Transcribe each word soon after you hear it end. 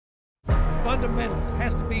fundamentals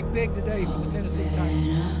has to be big today for the Tennessee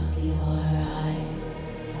Titans.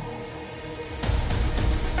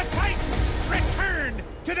 The Titans return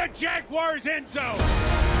to the Jaguars' end zone.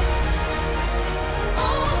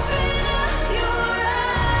 Open up your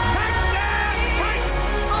eyes. Touchdown, Titans!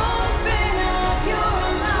 Open up your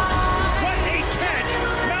mind. What a catch!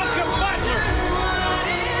 Malcolm Butler! What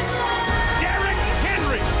is love? Derrick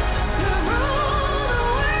Henry! To rule the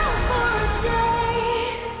world for a day.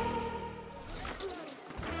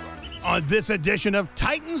 On this edition of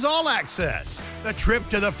Titans All Access, the trip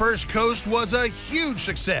to the First Coast was a huge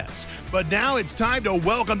success, but now it's time to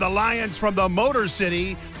welcome the Lions from the Motor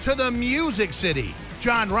City to the Music City.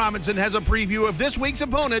 John Robinson has a preview of this week's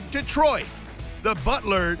opponent, Detroit. The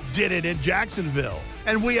Butler did it in Jacksonville,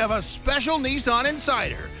 and we have a special Nissan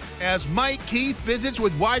Insider as Mike Keith visits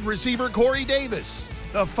with wide receiver Corey Davis.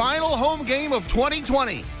 The final home game of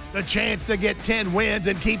 2020. The chance to get 10 wins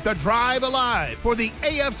and keep the drive alive for the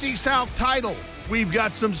AFC South title. We've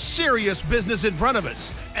got some serious business in front of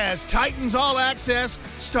us as Titans All Access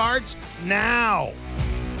starts now.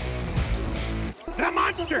 The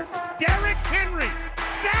monster, Derrick Henry!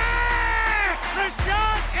 Sack!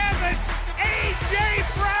 Rashawn Evans! A.J.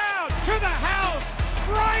 Brown! To the house!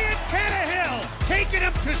 Ryan Tannehill taking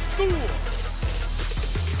him to school!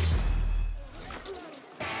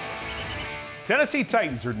 Tennessee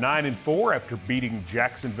Titans are 9-4 after beating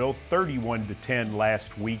Jacksonville 31-10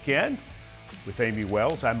 last weekend. With Amie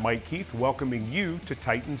Wells, I'm Mike Keith, welcoming you to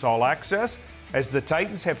Titans All Access as the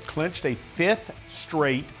Titans have clinched a 5th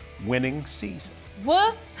straight winning season.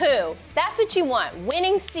 Woohoo! That's what you want,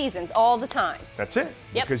 winning seasons all the time. That's it.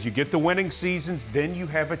 Yep. Because you get the winning seasons, then you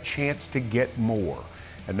have a chance to get more.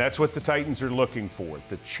 And that's what the Titans are looking for,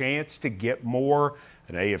 the chance to get more,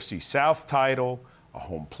 an AFC South title, a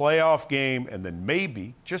home playoff game, and then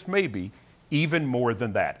maybe, just maybe, even more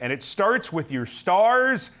than that. And it starts with your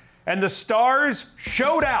stars, and the stars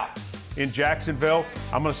showed out in Jacksonville.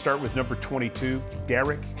 I'm going to start with number 22,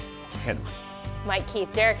 Derrick Henry. Mike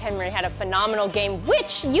Keith, Derrick Henry had a phenomenal game,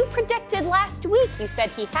 which you predicted last week. You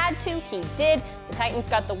said he had to, he did. The Titans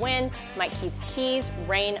got the win. Mike Keith's keys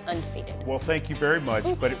reign undefeated. Well, thank you very much,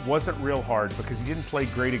 but it wasn't real hard because he didn't play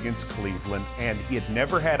great against Cleveland, and he had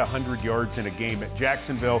never had 100 yards in a game at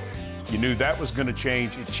Jacksonville. You knew that was going to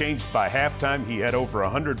change. It changed by halftime. He had over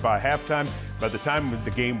 100 by halftime. By the time the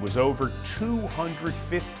game was over,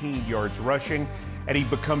 215 yards rushing, and he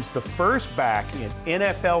becomes the first back in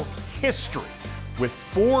NFL history with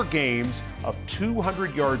 4 games of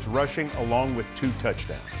 200 yards rushing along with 2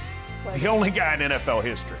 touchdowns. The only guy in NFL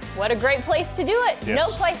history. What a great place to do it. Yes. No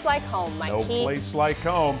place like home, Mike Keith. No place like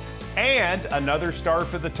home. And another star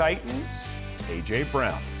for the Titans, A.J.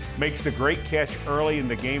 Brown. Makes the great catch early in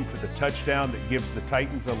the game for the touchdown that gives the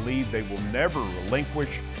Titans a lead they will never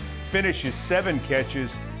relinquish. Finishes 7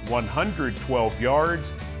 catches, 112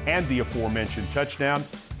 yards, and the aforementioned touchdown.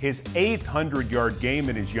 His 8th 100-yard game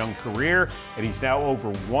in his young career, and he's now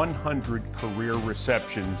over 100 career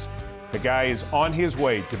receptions. The guy is on his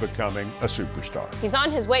way to becoming a superstar. He's on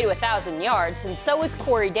his way to 1,000 yards, and so is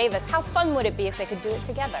Corey Davis. How fun would it be if they could do it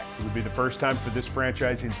together? It would be the first time for this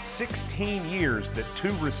franchise in 16 years that 2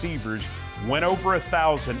 receivers went over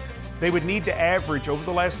 1,000. They would need to average over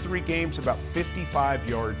the last 3 games about 55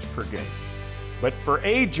 yards per game. But for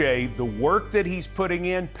AJ, the work that he's putting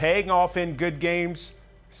in, paying off in good games,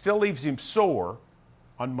 still leaves him sore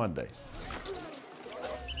on Mondays.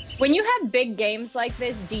 When you have big games like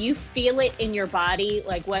this, do you feel it in your body,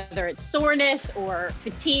 like whether it's soreness or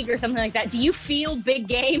fatigue or something like that? Do you feel big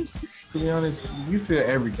games? To be honest, you feel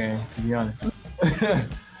every game, to be honest.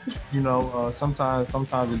 You know, sometimes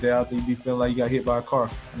the day after you be feeling like you got hit by a car,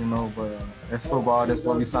 you know, but that's football. That's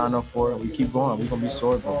what we signed up for. We keep going. We're going to be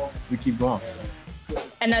sore, but we keep going. So.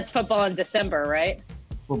 And that's football in December, right?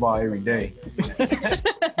 Football every day.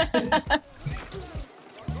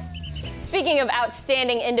 Speaking of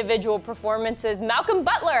outstanding individual performances, Malcolm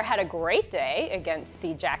Butler had a great day against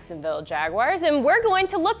the Jacksonville Jaguars, and we're going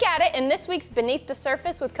to look at it in this week's Beneath the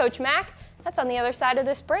Surface with Coach Mack. That's on the other side of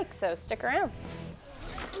this break, so stick around.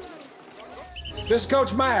 This is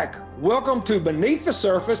Coach Mack. Welcome to Beneath the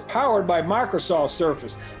Surface, powered by Microsoft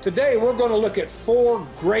Surface. Today, we're going to look at 4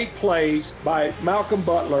 great plays by Malcolm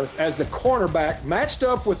Butler as the cornerback matched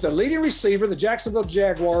up with the leading receiver, the Jacksonville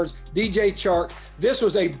Jaguars, DJ Chark. This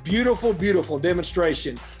was a beautiful, beautiful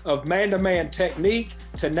demonstration of man-to-man technique,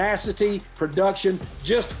 tenacity, production.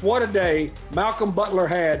 Just what a day Malcolm Butler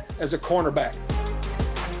had as a cornerback.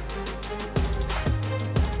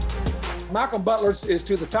 Malcolm Butler is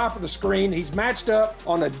to the top of the screen. He's matched up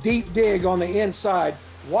on a deep dig on the inside.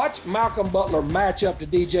 Watch Malcolm Butler match up to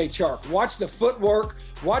DJ Chark. Watch the footwork.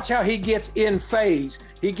 Watch how he gets in phase.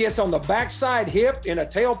 He gets on the backside hip in a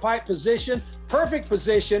tailpipe position, perfect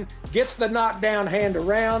position, gets the knockdown hand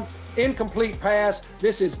around, incomplete pass.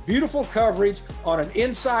 This is beautiful coverage on an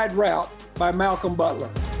inside route by Malcolm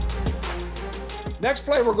Butler. Next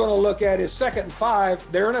play we're going to look at is 2nd and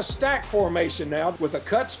 5. They're in a stack formation now with a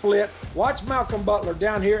cut split. Watch Malcolm Butler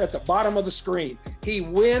down here at the bottom of the screen. He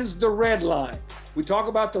wins the red line. We talk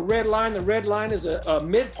about the red line. The red line is a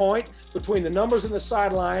midpoint between the numbers and the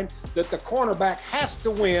sideline that the cornerback has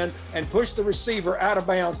to win and push the receiver out of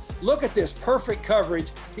bounds. Look at this perfect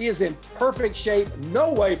coverage. He is in perfect shape.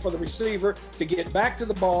 No way for the receiver to get back to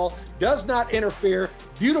the ball. Does not interfere.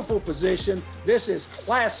 Beautiful position. This is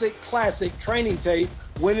classic training tape,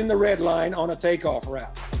 winning the red line on a takeoff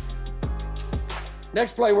route.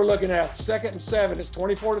 Next play we're looking at, 2nd and 7, it's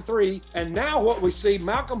 24-3. And now what we see,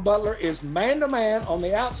 Malcolm Butler is man-to-man on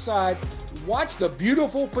the outside. Watch the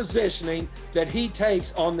beautiful positioning that he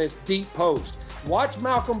takes on this deep post. Watch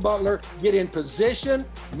Malcolm Butler get in position,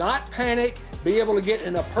 not panic, be able to get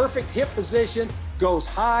in a perfect hip position, goes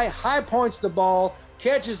high points the ball,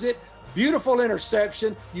 catches it, beautiful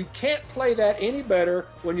interception. You can't play that any better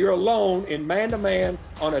when you're alone in man-to-man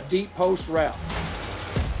on a deep post route.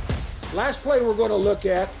 Last play we're going to look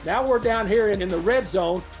at, now we're down here in the red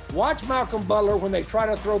zone. Watch Malcolm Butler when they try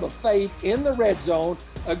to throw the fade in the red zone.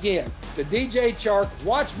 Again, to DJ Chark,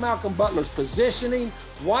 watch Malcolm Butler's positioning.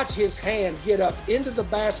 Watch his hand get up into the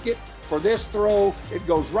basket for this throw. It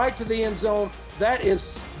goes right to the end zone. That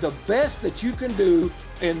is the best that you can do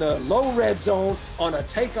in the low red zone on a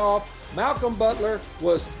takeoff. Malcolm Butler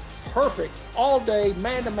was perfect all day,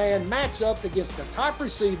 man-to-man, matched up against the top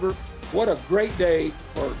receiver. What a great day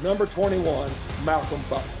for number 21, Malcolm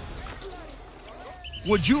Butler.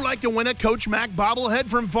 Would you like to win a Coach Mack bobblehead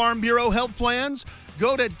from Farm Bureau Health Plans?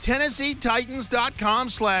 Go to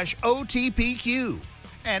TennesseeTitans.com/OTPQ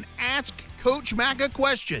and ask Coach Mack a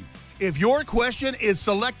question. If your question is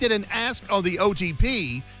selected and asked on the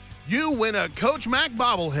OTP, you win a Coach Mack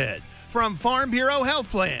bobblehead from Farm Bureau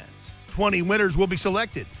Health Plans. 20 winners will be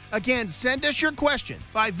selected. Again, send us your question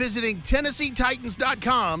by visiting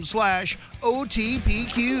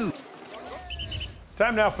TennesseeTitans.com/OTPQ.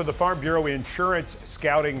 Time now for the Farm Bureau Insurance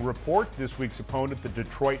Scouting Report. This week's opponent, the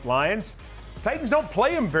Detroit Lions. Titans don't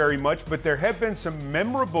play them very much, but there have been some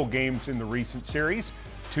memorable games in the recent series.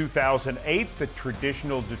 2008, the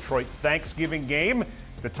traditional Detroit Thanksgiving game.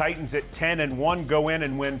 The Titans at 10-1 go in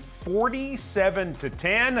and win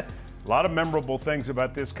 47-10. A lot of memorable things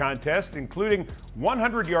about this contest, including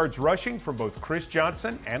 100 yards rushing for both Chris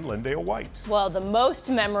Johnson and Lindale White. Well, the most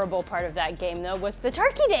memorable part of that game, though, was the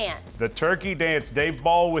turkey dance. The turkey dance. Dave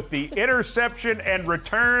Ball with the interception and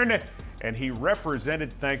return, and he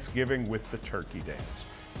represented Thanksgiving with the turkey dance.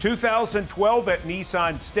 2012 at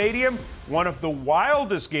Nissan Stadium, one of the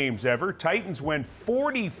wildest games ever. Titans win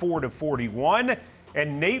 44-41.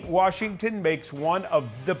 And Nate Washington makes one of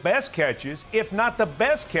the best catches, if not the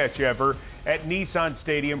best catch ever, at Nissan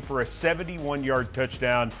Stadium for a 71-yard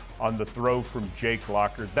touchdown on the throw from Jake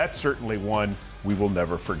Locker. That's certainly one we will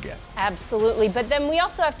never forget. Absolutely. But then we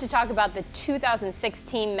also have to talk about the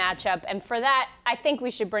 2016 matchup. And for that, I think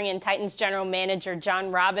we should bring in Titans general manager John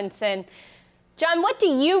Robinson. John, what do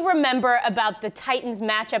you remember about the Titans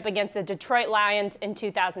matchup against the Detroit Lions in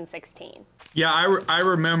 2016? Yeah, I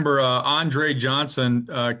remember Andre Johnson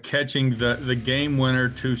catching the game winner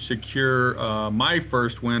to secure my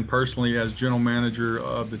first win personally as general manager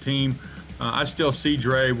of the team. I still see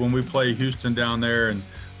Dre when we play Houston down there, and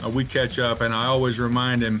we catch up, and I always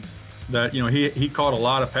remind him that he caught a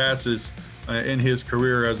lot of passes in his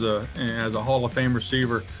career as a Hall of Fame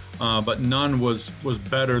receiver. But none was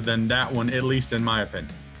better than that one, at least in my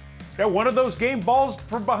opinion. Yeah, one of those game balls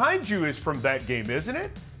from behind you is from that game, isn't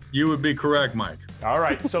it? You would be correct, Mike. All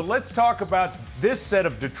right, so let's talk about this set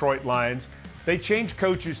of Detroit Lions. They changed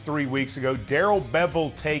coaches 3 weeks ago. Darrell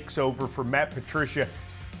Bevell takes over for Matt Patricia.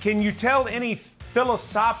 Can you tell any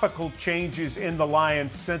philosophical changes in the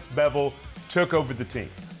Lions since Bevell took over the team?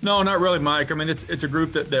 No, not really, Mike. I mean, it's a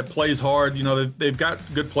group that plays hard. They've got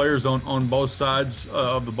good players on both sides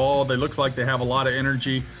of the ball. They looks like they have a lot of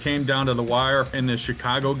energy. Came down to the wire in the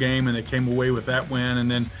Chicago game, and they came away with that win.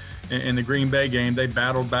 And then in the Green Bay game, they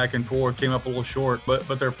battled back and forth, came up a little short. But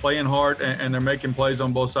they're playing hard, and they're making plays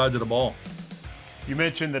on both sides of the ball. You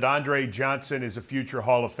mentioned that Andre Johnson is a future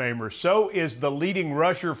Hall of Famer. So is the leading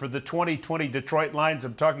rusher for the 2020 Detroit Lions.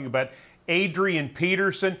 I'm talking about Adrian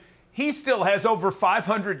Peterson. He still has over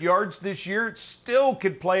 500 yards this year, still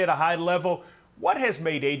could play at a high level. What has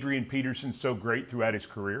made Adrian Peterson so great throughout his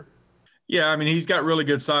career? Yeah, I mean, he's got really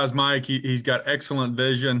good size, Mike. He's got excellent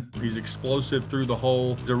vision. He's explosive through the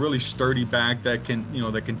hole. He's a really sturdy back that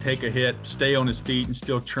can take a hit, stay on his feet, and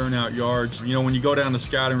still churn out yards. You know, when you go down the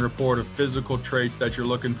scouting report of physical traits that you're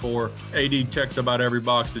looking for, AD checks about every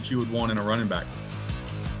box that you would want in a running back.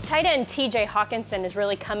 Tight end TJ Hawkinson is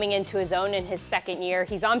really coming into his own in his second year.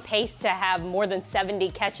 He's on pace to have more than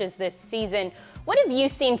 70 catches this season. What have you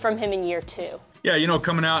seen from him in year 2? Yeah, you know,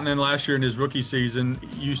 coming out and then last year in his rookie season,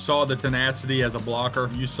 you saw the tenacity as a blocker.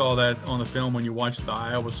 You saw that on the film when you watched the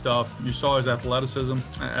Iowa stuff. You saw his athleticism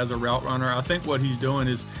as a route runner. I think what he's doing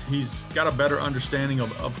is he's got a better understanding of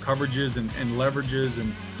coverages and leverages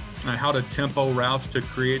and how to tempo routes to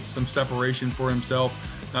create some separation for himself.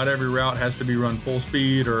 Not every route has to be run full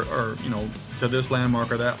speed or you know, to this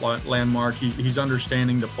landmark or that landmark. He's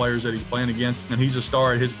understanding the players that he's playing against, and he's a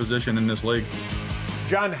star at his position in this league.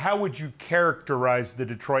 John, how would you characterize the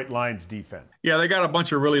Detroit Lions defense? Yeah, they got a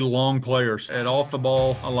bunch of really long players at off the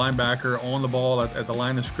ball, a linebacker, on the ball, at the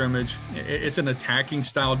line of scrimmage. It's an attacking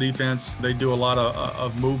style defense. They do a lot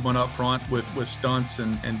of movement up front with stunts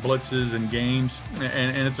and blitzes and games,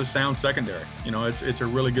 and it's a sound secondary. You know, it's a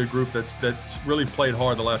really good group that's really played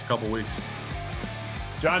hard the last couple weeks.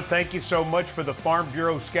 John, thank you so much for the Farm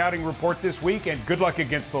Bureau scouting report this week, and good luck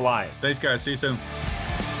against the Lions. Thanks, guys. See you soon.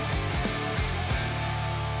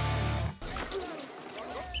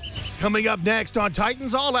 Coming up next on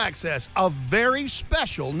Titans All Access, a very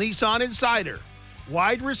special Nissan Insider.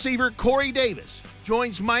 Wide receiver Corey Davis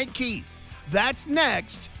joins Mike Keith. That's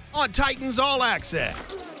next on Titans All Access.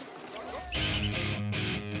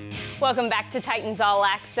 Welcome back to Titans All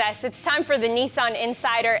Access. It's time for the Nissan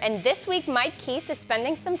Insider, and this week Mike Keith is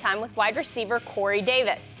spending some time with wide receiver Corey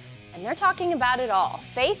Davis. And they're talking about it all: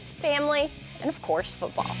 faith, family, and of course,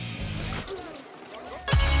 football.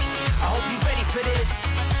 I hope you're ready for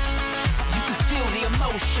this. You can feel the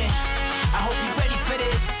emotion. I hope you're ready for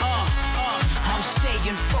this. I'm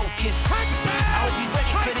staying focused. I hope you're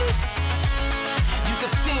ready for this. You can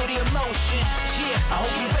feel the emotion. Yeah, I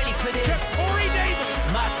hope you're ready for this. Corey Davis.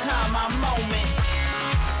 My time, my moment.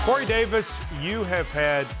 Corey Davis, you have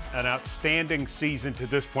had an outstanding season to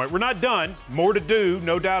this point. We're not done. More to do,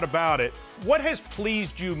 no doubt about it. What has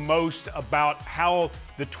pleased you most about how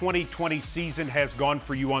the 2020 season has gone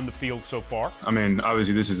for you on the field so far? I mean,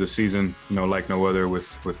 obviously this is a season, you know, like no other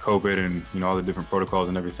with COVID and, you know, all the different protocols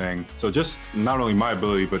and everything. So just not only my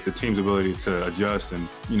ability, but the team's ability to adjust and,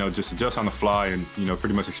 you know, just adjust on the fly and, you know,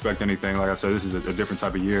 pretty much expect anything. Like I said, this is a different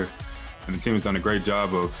type of year. And the team has done a great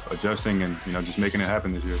job of adjusting and, you know, just making it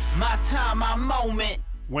happen this year. My time, my moment.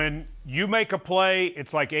 When you make a play,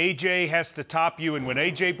 it's like A.J. has to top you, and when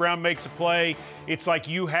A.J. Brown makes a play, it's like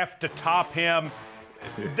you have to top him.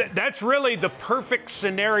 That's really the perfect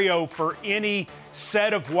scenario for any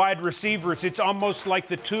set of wide receivers. It's almost like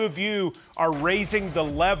the two of you are raising the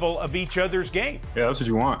level of each other's game. Yeah, that's what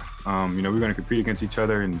you want. You know, we're going to compete against each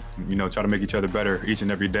other and, you know, try to make each other better each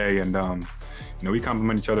and every day. And, you know, we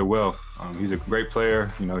complement each other well. He's a great player.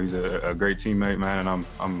 You know, he's a great teammate, man, and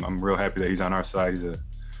I'm real happy that he's on our side. He's a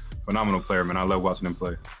phenomenal player, man. I love watching him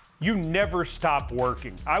play. You never stop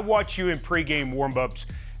working. I watch you in pregame warm-ups,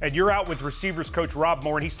 and you're out with receivers coach Rob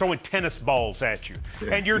Moore, and he's throwing tennis balls at you.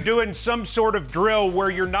 Yeah. And you're doing some sort of drill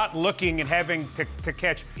where you're not looking and having to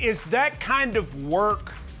catch. Is that kind of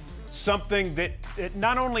work something that it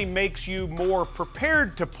not only makes you more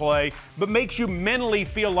prepared to play, but makes you mentally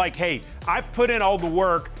feel like, hey, I've put in all the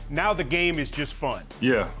work, now the game is just fun?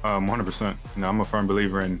 Yeah, 100%. You know, I'm a firm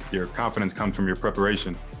believer in your confidence comes from your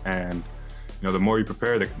preparation. And, you know, the more you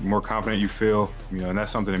prepare, the more confident you feel, you know, and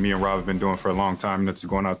that's something that me and Rob have been doing for a long time, you know, just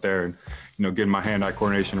going out there and, you know, getting my hand-eye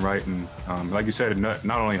coordination right. And like you said, it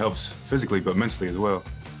not only helps physically, but mentally as well.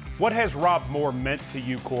 What has Rob Moore meant to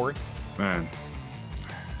you, Corey? Man,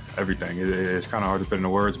 everything. It's kind of hard to put into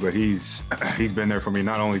words, but he's been there for me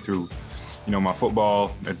not only through, you know, my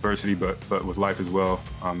football adversity, but with life as well.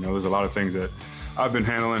 You know, there's a lot of things that I've been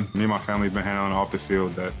handling, me and my family have been handling off the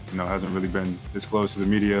field that, you know, hasn't really been disclosed to the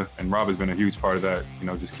media. And Rob has been a huge part of that, you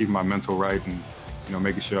know, just keeping my mental right and, you know,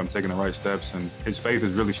 making sure I'm taking the right steps. And his faith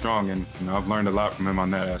is really strong, and, you know, I've learned a lot from him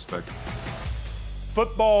on that aspect.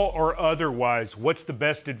 Football or otherwise, what's the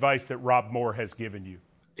best advice that Rob Moore has given you?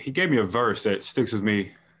 He gave me a verse that sticks with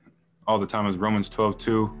me all the time. Is Romans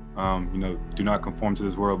 12:2. You know, do not conform to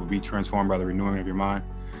this world, but be transformed by the renewing of your mind.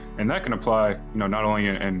 And that can apply, you know, not only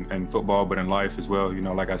in football, but in life as well. You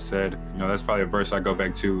know, like I said, you know, that's probably a verse I go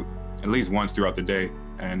back to at least once throughout the day.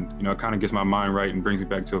 And, you know, it kind of gets my mind right and brings me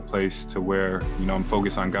back to a place to where, you know, I'm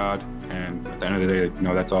focused on God. And at the end of the day, you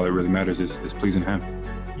know, that's all that really matters is pleasing Him.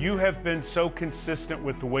 You have been so consistent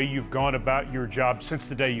with the way you've gone about your job since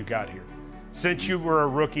the day you got here. since you were a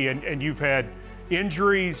rookie, and you've had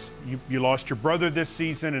injuries. You lost your brother this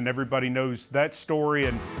season, and everybody knows that story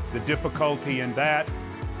and the difficulty in that.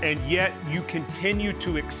 And yet you continue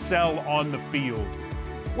to excel on the field.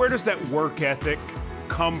 Where does that work ethic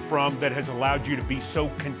come from that has allowed you to be so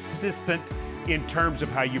consistent in terms of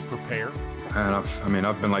how you prepare? And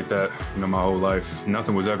I've been like that, my whole life.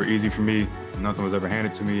 Nothing was ever easy for me. Nothing was ever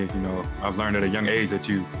handed to me. I've learned at a young age that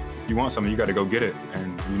you want something, you got to go get it,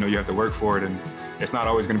 and you have to work for it. And it's not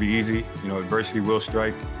always going to be easy. Adversity will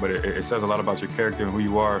strike, but it says a lot about your character and who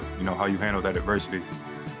you are. How you handle that adversity.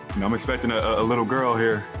 I'm expecting a little girl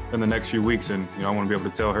here in the next few weeks, and I want to be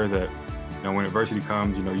able to tell her that when adversity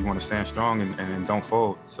comes, you want to stand strong and don't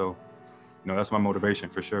fold. So, that's my motivation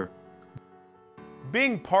for sure.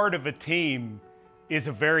 Being part of a team is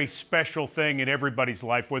a very special thing in everybody's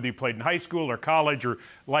life, whether you played in high school or college or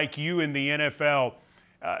like you in the NFL.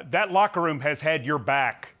 That locker room has had your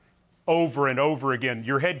back over and over again.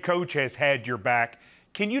 Your head coach has had your back.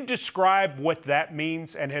 Can you describe what that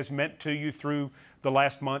means and has meant to you through the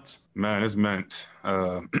last months? Man, it's meant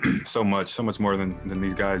so much more than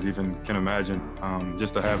these guys even can imagine.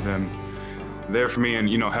 Just to have them there for me and,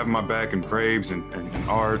 having my back, and Braves and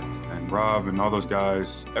Art and Rob and all those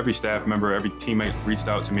guys. Every staff member, every teammate reached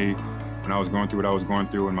out to me when I was going through what I was going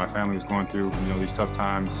through and my family was going through, these tough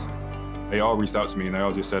times. They all reached out to me and they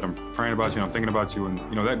all just said, I'm praying about you, I'm thinking about you. And,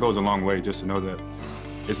 that goes a long way just to know that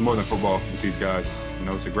it's more than football with these guys.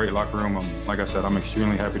 It's a great locker room. Like I said, I'm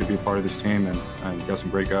extremely happy to be a part of this team, and got some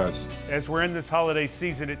great guys. As we're in this holiday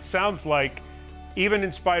season, it sounds like, even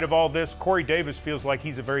in spite of all this, Corey Davis feels like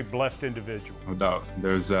he's a very blessed individual. No doubt.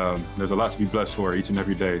 There's a lot to be blessed for each and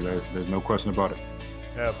every day. There's no question about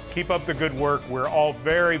it. Keep up the good work. We're all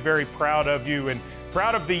very, very proud of you and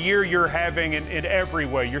proud of the year you're having in every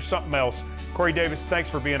way. You're something else. Corey Davis, thanks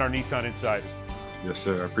for being our Nissan Insider. Yes,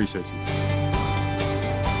 sir. I appreciate you.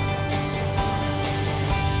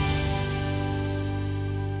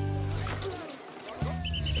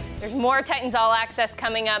 There's more Titans All Access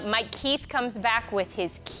coming up. Mike Keith comes back with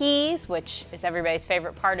his keys, which is everybody's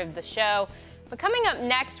favorite part of the show. But coming up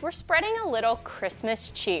next, we're spreading a little Christmas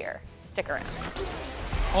cheer. Stick around.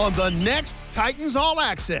 On the next Titans All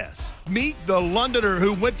Access, meet the Londoner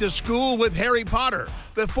who went to school with Harry Potter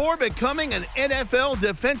before becoming an NFL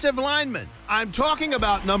defensive lineman. I'm talking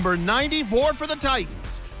about number 94 for the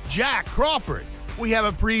Titans, Jack Crawford. We have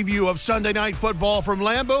a preview of Sunday Night Football from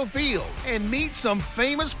Lambeau Field and meet some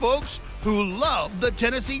famous folks who love the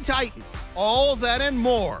Tennessee Titans. All that and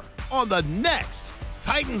more on the next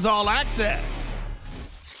Titans All Access.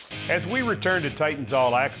 As we return to Titans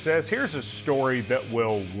All Access, here's a story that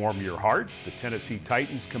will warm your heart. The Tennessee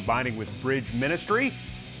Titans combining with Bridge Ministry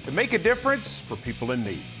to make a difference for people in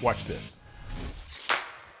need. Watch this.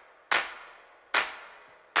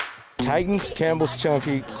 Titans, Campbell's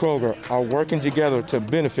Chunky, Kroger are working together to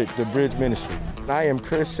benefit the Bridge Ministry. I am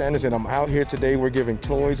Chris Sanders, and I'm out here today. We're giving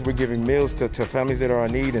toys, we're giving meals to families that are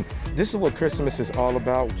in need, and this is what Christmas is all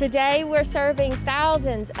about. Today, we're serving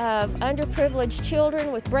thousands of underprivileged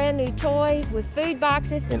children with brand new toys, with food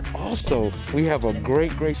boxes. And also, we have a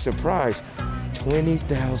great surprise.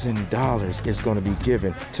 $20,000 is going to be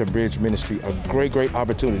given to Bridge Ministry, a great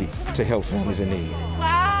opportunity to help families in need.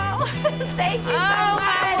 Wow, thank you so much.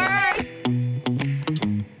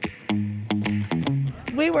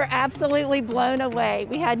 We were absolutely blown away.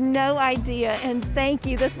 We had no idea, and thank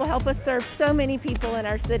you. This will help us serve so many people in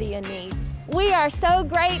our city in need. We are so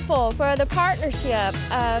grateful for the partnership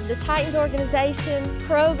of the Titans organization,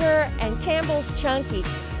 Kroger, and Campbell's Chunky.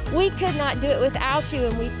 We could not do it without you,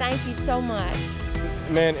 and we thank you so much.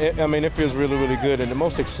 Man, it feels really good, and the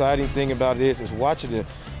most exciting thing about it is watching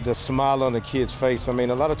the smile on the kid's face. A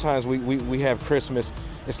lot of times we have Christmas.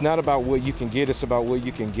 It's not about what you can get, it's about what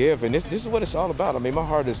you can give. And this is what it's all about. My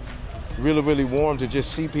heart is really warm to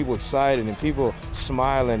just see people excited and people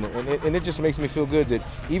smiling. And it just makes me feel good that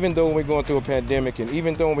even though we're going through a pandemic and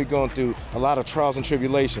even though we're going through a lot of trials and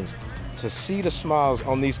tribulations, to see the smiles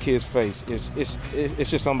on these kids' face,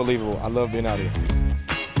 it's just unbelievable. I love being out here.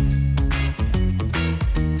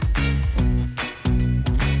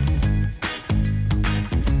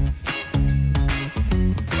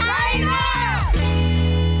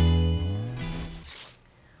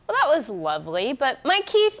 Was lovely, but Mike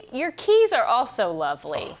Keith, your keys are also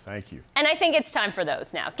lovely. Oh, thank you. And I think it's time for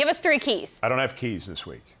those now. Give us 3 keys. I don't have keys this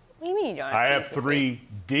week. What do you mean you don't have I keys have this 3 week?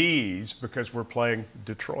 D's because we're playing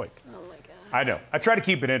Detroit. Oh my God. I know. I try to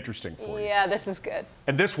keep it interesting for you. Yeah, this is good.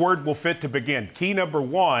 And this word will fit to begin. Key number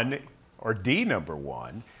 1, or D number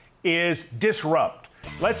 1, is disrupt.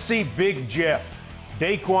 Let's see Big Jeff,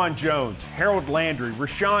 Daquan Jones, Harold Landry,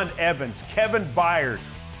 Rashawn Evans, Kevin Byard,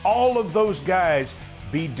 all of those guys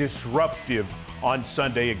be disruptive on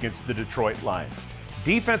Sunday against the Detroit Lions.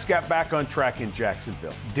 Defense got back on track in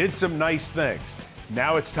Jacksonville, did some nice things.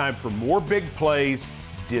 Now it's time for more big plays.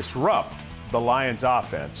 Disrupt the Lions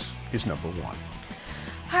offense is number one.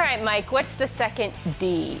 All right, Mike, what's the second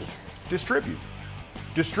D? Distribute.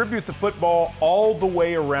 Distribute the football all the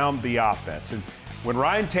way around the offense. And when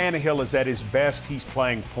Ryan Tannehill is at his best, he's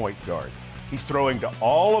playing point guard. He's throwing to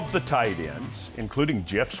all of the tight ends, including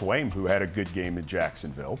Jeff Swaim, who had a good game in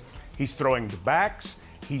Jacksonville. He's throwing to backs.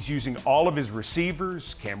 He's using all of his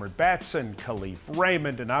receivers, Cameron Batson, Khalif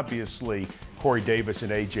Raymond, and obviously Corey Davis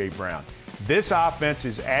and A.J. Brown. This offense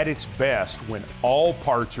is at its best when all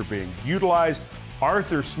parts are being utilized.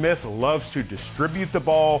 Arthur Smith loves to distribute the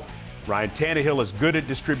ball. Ryan Tannehill is good at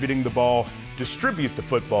distributing the ball. Distribute the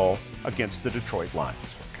football against the Detroit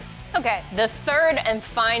Lions. Okay, the third and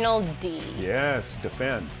final D. Yes,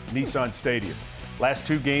 defend. Nissan Stadium. Last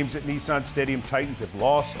two games at Nissan Stadium, Titans have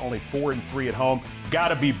lost, only 4-3 at home.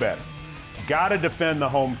 Gotta be better. Gotta defend the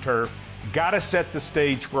home turf. Gotta set the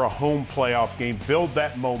stage for a home playoff game. Build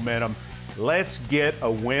that momentum. Let's get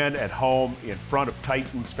a win at home in front of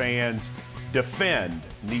Titans fans. Defend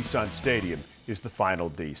Nissan Stadium is the final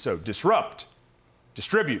D. So disrupt,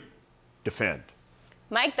 distribute, defend.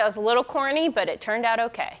 Mike, that was a little corny, but it turned out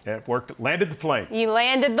okay. It worked. Landed the plane. You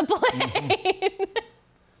landed the plane.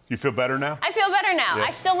 You feel better now? I feel better now. Yes.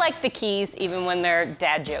 I still like the keys, even when they're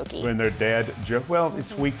dad jokey. When they're dad joke. Well,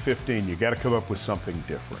 it's week 15. You got to come up with something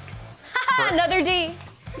different. Another D.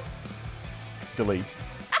 Delete.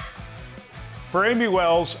 For Amie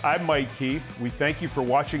Wells, I'm Mike Keith. We thank you for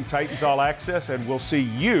watching Titans All Access, and we'll see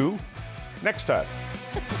you next time.